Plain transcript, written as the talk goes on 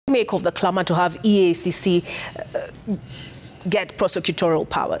Make of the clamor to have EACC get prosecutorial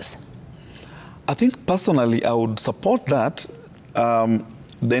powers? I think personally I would support that.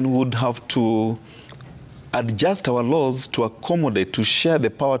 Then we would have to adjust our laws to accommodate, to share the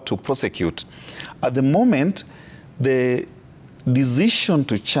power to prosecute. At the moment, the decision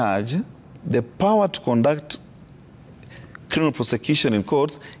to charge, the power to conduct criminal prosecution in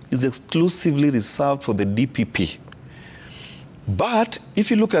courts is exclusively reserved for the DPP. But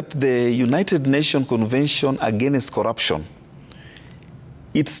if you look at the United Nations Convention Against Corruption,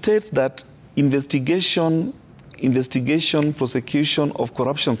 it states that investigation, prosecution of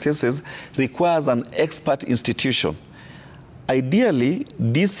corruption cases requires an expert institution. Ideally,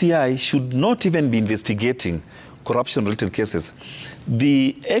 DCI should not even be investigating corruption-related cases.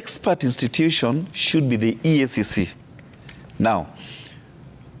 The expert institution should be the EACC. Now,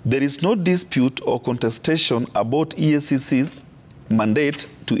 there is no dispute or contestation about EACC's mandate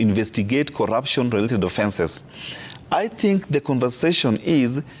to investigate corruption-related offenses. I think the conversation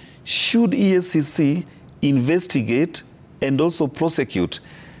is, should EACC investigate and also prosecute?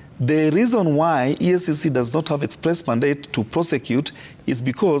 The reason why EACC does not have express mandate to prosecute is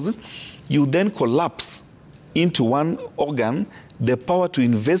because you then collapse into one organ the power to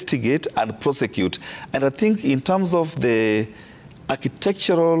investigate and prosecute. And I think in terms of the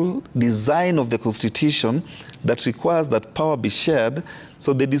architectural design of the Constitution that requires that power be shared,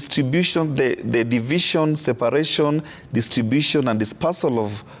 so the distribution, the division, separation, distribution, and dispersal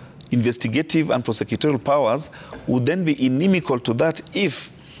of investigative and prosecutorial powers would then be inimical to that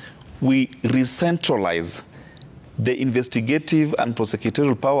if we recentralize the investigative and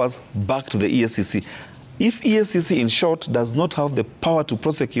prosecutorial powers back to the EACC. If EACC, in short, does not have the power to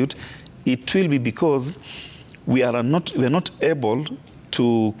prosecute, it will be because we are not able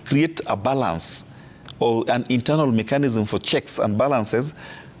to create a balance or an internal mechanism for checks and balances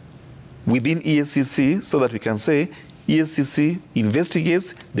within EACC so that we can say EACC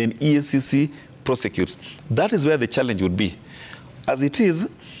investigates, then EACC prosecutes. That is where the challenge would be. As it is,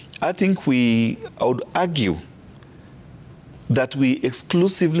 I think I would argue that we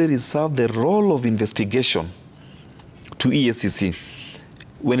exclusively reserve the role of investigation to EACC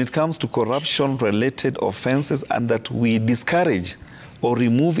when it comes to corruption-related offenses, and that we discourage or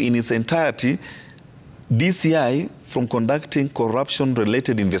remove in its entirety DCI from conducting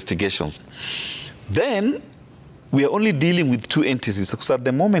corruption-related investigations. Then we are only dealing with two entities. Because at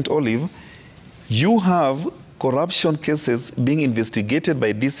the moment, Olive, you have corruption cases being investigated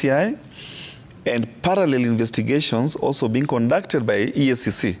by DCI and parallel investigations also being conducted by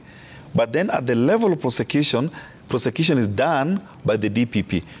EACC. But then at the level of prosecution is done by the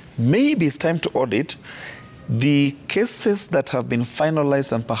DPP. Maybe it's time to audit the cases that have been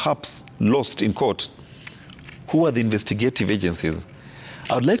finalized and perhaps lost in court. Who are the investigative agencies?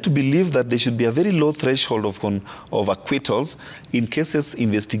 I would like to believe that there should be a very low threshold of acquittals in cases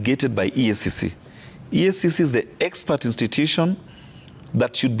investigated by EACC. EACC is the expert institution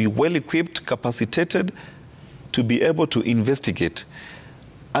that should be well-equipped, capacitated to be able to investigate.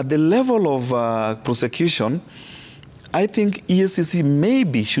 At the level of prosecution, I think EACC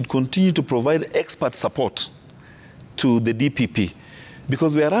maybe should continue to provide expert support to the DPP.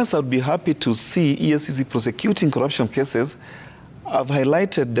 Because whereas I would be happy to see EACC prosecuting corruption cases, I've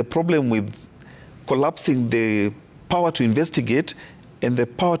highlighted the problem with collapsing the power to investigate and the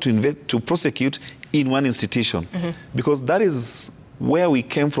power to prosecute in one institution. Because that is where we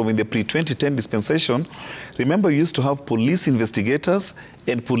came from in the pre-2010 dispensation. Remember, we used to have police investigators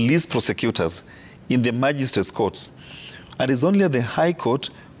and police prosecutors in the magistrates' courts. And it's only at the High Court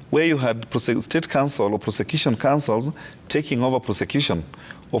where you had state counsel or prosecution counsels taking over prosecution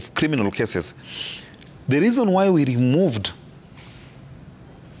of criminal cases. The reason why we removed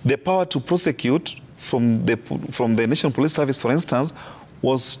the power to prosecute from the National Police Service, for instance,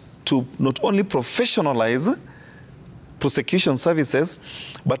 was to not only professionalize prosecution services,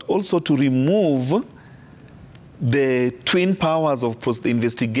 but also to remove the twin powers of the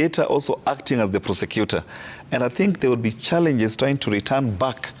investigator also acting as the prosecutor. And I think there will be challenges trying to return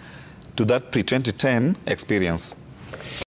back to that pre-2010 experience.